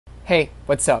Hey,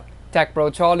 what's up? Tech Pro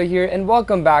Cholo here, and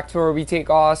welcome back to where we take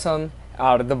awesome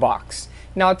out of the box.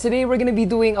 Now today we're going to be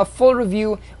doing a full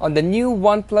review on the new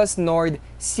OnePlus Nord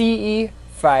CE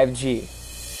 5G.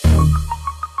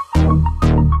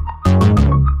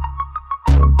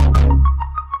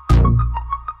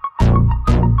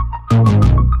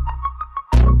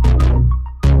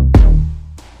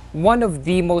 One of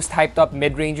the most hyped up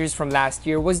mid-rangers from last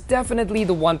year was definitely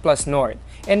the OnePlus Nord,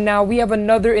 and now we have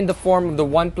another in the form of the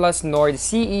OnePlus Nord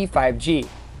CE 5G.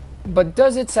 But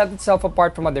does it set itself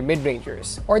apart from other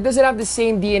mid-rangers, or does it have the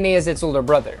same DNA as its older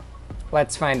brother?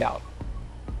 Let's find out.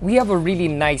 We have a really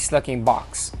nice looking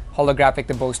box. Holographic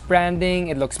to boast branding,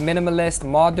 it looks minimalist,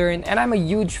 modern, and I'm a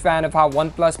huge fan of how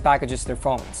OnePlus packages their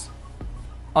phones.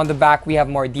 On the back we have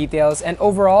more details, and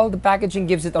overall the packaging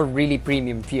gives it a really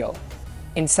premium feel.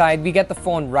 Inside, we get the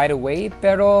phone right away,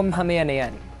 pero mamaya na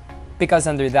yan. Because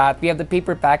under that, we have the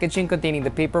paper packaging containing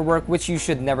the paperwork which you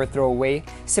should never throw away,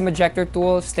 SIM ejector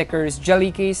tool, stickers,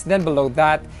 jelly case, then below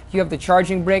that, you have the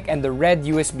charging brick and the red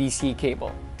USB-C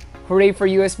cable. Hooray for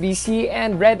USB-C,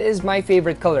 and red is my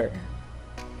favorite color.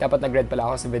 Dapat nag-red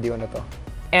pala ako sa video na to.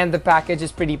 And the package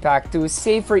is pretty packed too,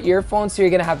 save for earphones, so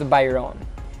you're gonna have to buy your own.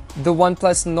 The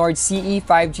OnePlus Nord CE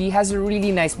 5G has a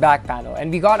really nice back panel,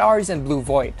 and we got ours in blue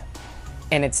void.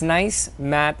 And it's nice,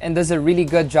 matte, and does a really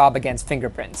good job against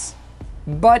fingerprints.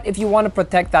 But if you want to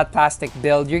protect that plastic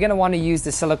build, you're going to want to use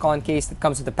the silicone case that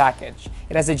comes with the package.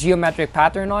 It has a geometric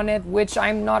pattern on it, which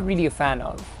I'm not really a fan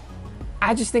of.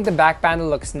 I just think the back panel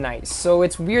looks nice, so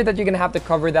it's weird that you're going to have to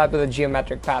cover that with a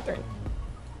geometric pattern.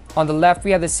 On the left,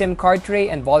 we have the SIM card tray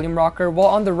and volume rocker, while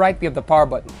on the right, we have the power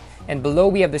button. And below,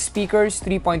 we have the speakers,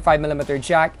 3.5mm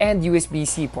jack, and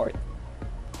USB-C port.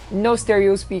 No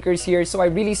stereo speakers here, so I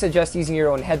really suggest using your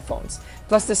own headphones.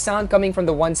 Plus the sound coming from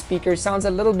the one speaker sounds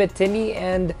a little bit tinny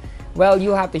and, well,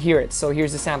 you'll have to hear it, so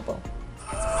here's a sample.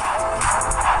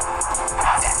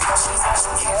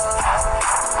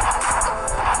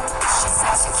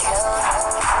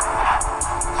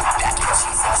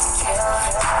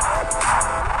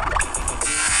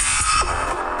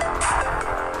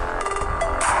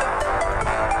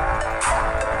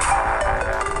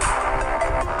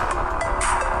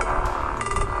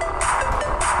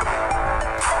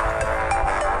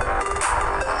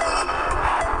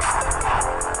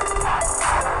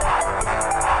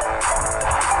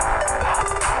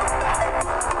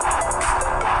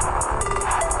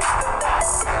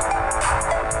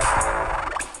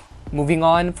 Moving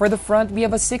on, for the front, we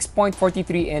have a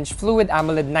 6.43-inch Fluid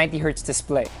AMOLED 90Hz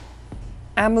display.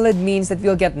 AMOLED means that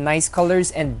we'll get nice colors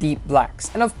and deep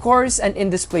blacks, and of course, an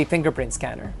in-display fingerprint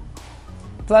scanner.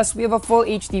 Plus, we have a full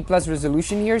HD Plus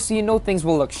resolution here, so you know things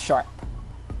will look sharp.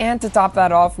 And to top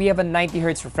that off, we have a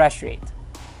 90Hz refresh rate.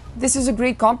 This is a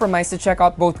great compromise to check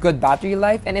out both good battery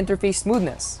life and interface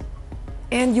smoothness.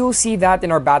 And you'll see that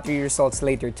in our battery results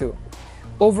later too.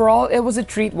 Overall, it was a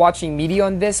treat watching media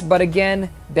on this, but again,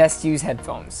 best use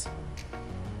headphones.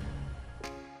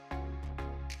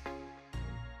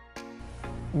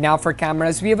 Now for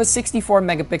cameras, we have a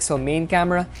 64-megapixel main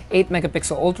camera,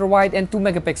 8-megapixel ultra-wide, and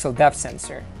 2-megapixel depth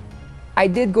sensor. I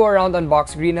did go around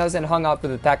Unbox Greenhills and hung out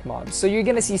with the TechMob, so you're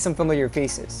gonna see some familiar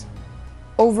faces.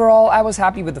 Overall, I was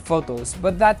happy with the photos,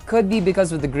 but that could be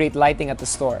because of the great lighting at the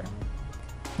store.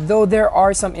 Though there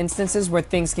are some instances where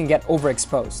things can get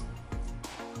overexposed.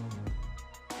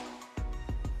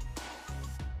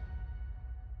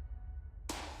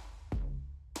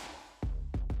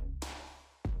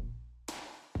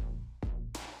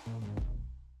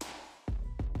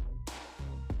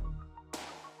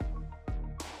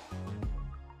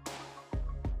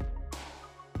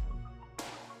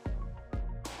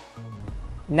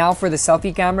 Now for the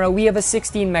selfie camera, we have a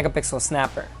 16-megapixel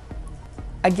snapper.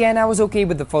 Again, I was okay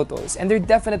with the photos, and they're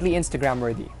definitely Instagram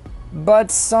worthy. But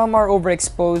some are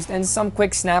overexposed and some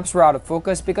quick snaps were out of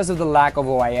focus because of the lack of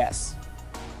OIS.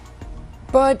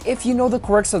 But if you know the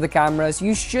quirks of the cameras,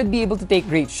 you should be able to take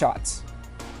great shots.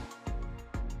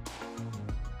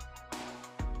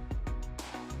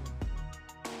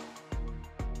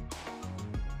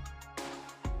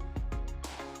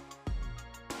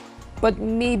 But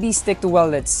maybe stick to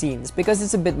well-lit scenes because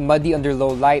it's a bit muddy under low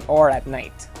light or at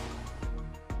night.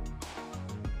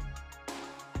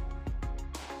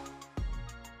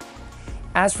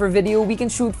 As for video, we can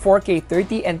shoot 4K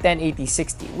 30 and 1080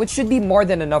 60, which should be more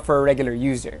than enough for a regular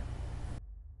user.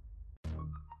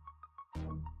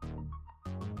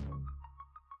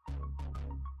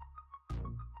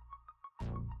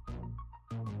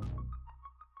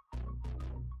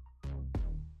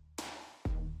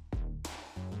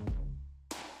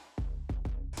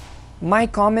 My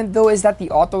comment though is that the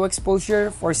auto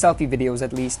exposure, for selfie videos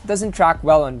at least, doesn't track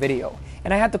well on video,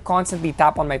 and I had to constantly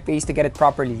tap on my face to get it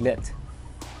properly lit.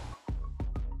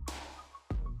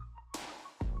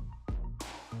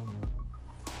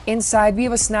 Inside, we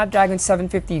have a Snapdragon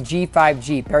 750G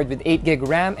 5G paired with 8GB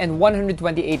RAM and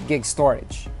 128GB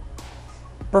storage.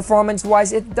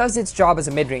 Performance-wise, it does its job as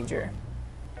a mid-ranger.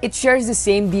 It shares the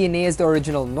same DNA as the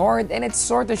original Nord, and it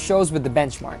sorta shows with the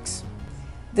benchmarks.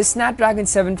 The Snapdragon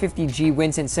 750G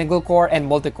wins in single-core and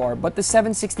multi-core, but the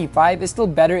 765 is still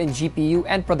better in GPU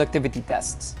and productivity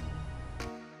tests.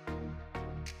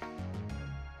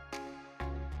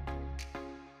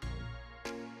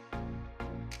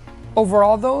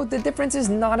 Overall though, the difference is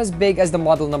not as big as the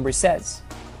model number says.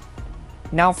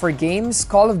 Now for games,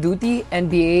 Call of Duty,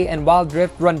 NBA, and Wild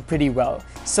Rift run pretty well,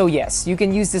 so yes, you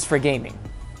can use this for gaming.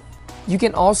 You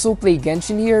can also play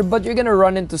Genshin here, but you're gonna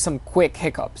run into some quick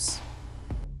hiccups.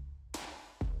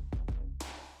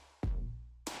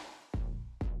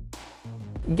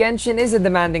 Genshin is a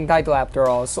demanding title after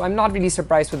all, so I'm not really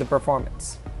surprised with the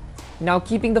performance. Now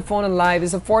keeping the phone alive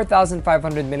is a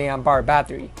 4500 mAh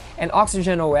battery, and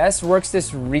Oxygen OS works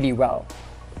this really well.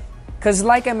 Cause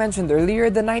like I mentioned earlier,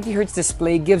 the 90Hz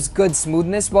display gives good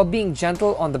smoothness while being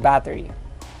gentle on the battery.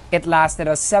 It lasted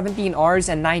us 17 hours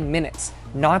and 9 minutes,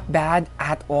 not bad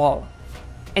at all.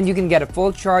 And you can get a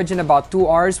full charge in about 2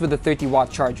 hours with a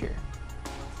 30-watt charger.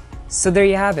 So there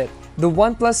you have it. The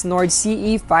OnePlus Nord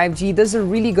CE 5G does a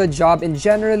really good job in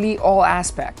generally all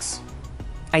aspects.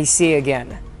 I say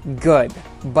again, good,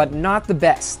 but not the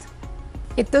best.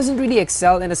 It doesn't really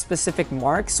excel in a specific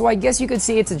mark, so I guess you could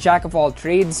say it's a jack of all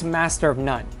trades, master of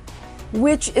none.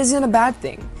 Which isn't a bad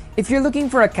thing. If you're looking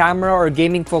for a camera or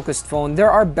gaming focused phone, there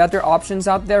are better options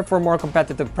out there for more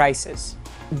competitive prices.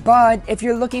 But if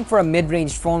you're looking for a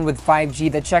mid-range phone with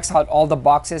 5G that checks out all the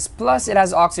boxes, plus it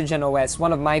has Oxygen OS,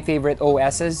 one of my favorite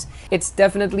OSs, it's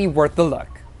definitely worth the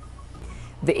look.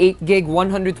 The 8GB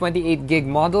 128GB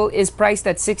model is priced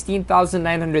at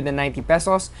 16,990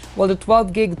 pesos, while the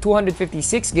 12GB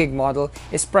 256GB model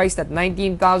is priced at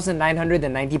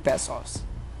 19,990 pesos.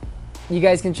 You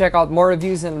guys can check out more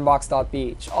reviews on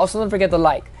Unbox.ph. Also, don't forget to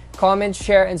like, comment,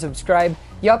 share, and subscribe.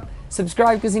 Yup,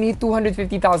 subscribe because you need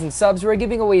 250,000 subs. We're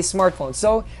giving away a smartphone,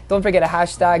 so don't forget to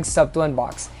hashtag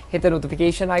sub2unbox. Hit the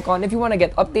notification icon if you want to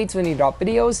get updates when we drop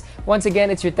videos. Once again,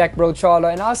 it's your tech bro Cholo,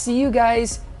 and I'll see you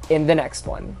guys in the next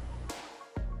one.